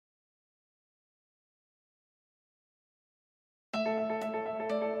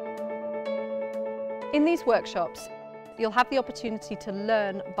In these workshops, you'll have the opportunity to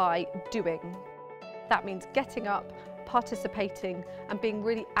learn by doing. That means getting up, participating and being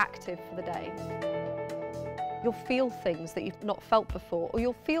really active for the day. You'll feel things that you've not felt before, or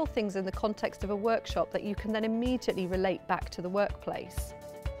you'll feel things in the context of a workshop that you can then immediately relate back to the workplace.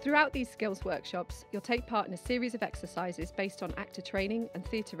 Throughout these skills workshops, you'll take part in a series of exercises based on actor training and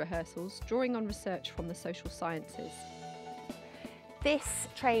theatre rehearsals, drawing on research from the social sciences. This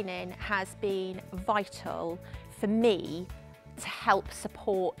training has been vital for me to help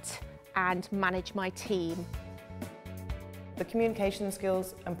support and manage my team. The communication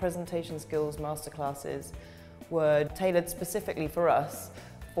skills and presentation skills masterclasses were tailored specifically for us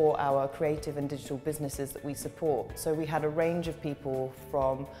for our creative and digital businesses that we support. So we had a range of people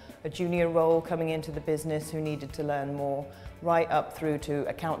from a junior role coming into the business who needed to learn more, right up through to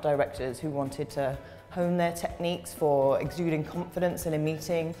account directors who wanted to hone their techniques for exuding confidence in a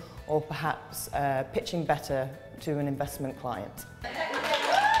meeting or perhaps pitching better to an investment client.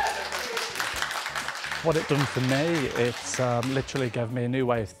 What it's done for me, it's literally given me a new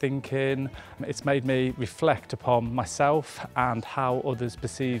way of thinking. It's made me reflect upon myself and how others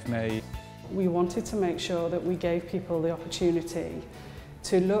perceive me. We wanted to make sure that we gave people the opportunity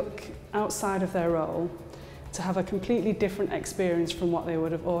to look outside of their role, to have a completely different experience from what they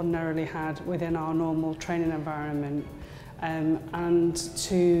would have ordinarily had within our normal training environment, and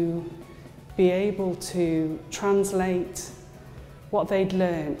to be able to translate what they'd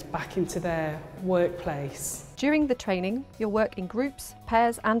learned back into their workplace. During the training, you'll work in groups,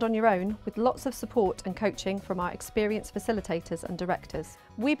 pairs and on your own with lots of support and coaching from our experienced facilitators and directors.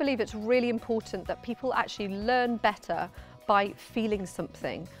 We believe it's really important that people actually learn better by feeling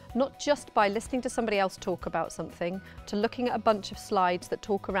something, not just by listening to somebody else talk about something, to looking at a bunch of slides that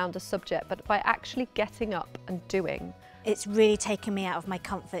talk around a subject, but by actually getting up and doing. It's really taken me out of my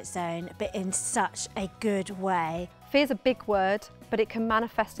comfort zone, but in such a good way. Fear's a big word, but it can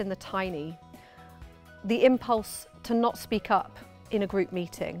manifest in the tiny. The impulse to not speak up in a group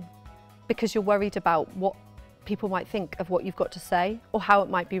meeting because you're worried about what people might think of what you've got to say or how it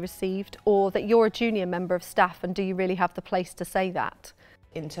might be received, or that you're a junior member of staff and do you really have the place to say that?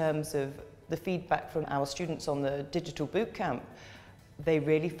 In terms of the feedback from our students on the digital bootcamp, they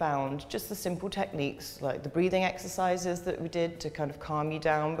really found just the simple techniques like the breathing exercises that we did to kind of calm you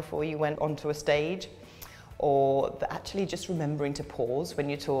down before you went onto a stage, or actually just remembering to pause when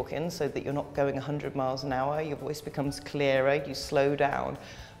you're talking so that you're not going 100 miles an hour, your voice becomes clearer, you slow down,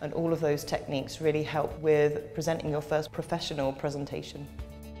 and all of those techniques really help with presenting your first professional presentation.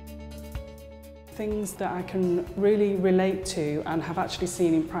 Things that I can really relate to and have actually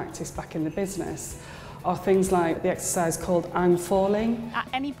seen in practice back in the business are things like the exercise called I'm falling. At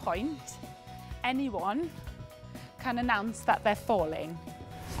any point, anyone can announce that they're falling.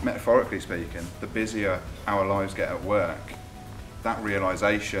 Metaphorically speaking, the busier our lives get at work, that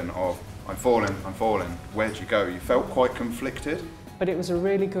realisation of I'm falling, where'd you go? You felt quite conflicted. But it was a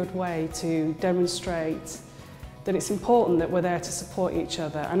really good way to demonstrate that it's important that we're there to support each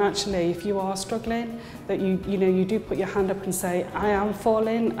other, and actually if you are struggling, that you do put your hand up and say I am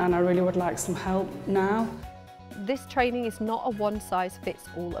falling and I really would like some help now. This training is not a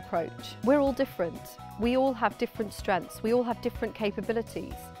one-size-fits-all approach. We're all different. We all have different strengths. We all have different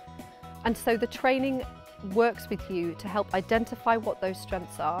capabilities. And so the training works with you to help identify what those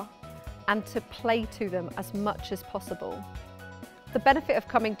strengths are and to play to them as much as possible. The benefit of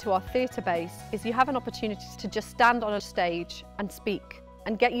coming to our theatre base is you have an opportunity to just stand on a stage and speak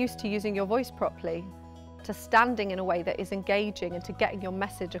and get used to using your voice properly, to standing in a way that is engaging and to getting your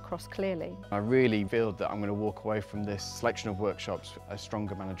message across clearly. I really feel that I'm going to walk away from this selection of workshops a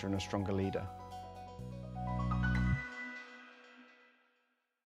stronger manager and a stronger leader.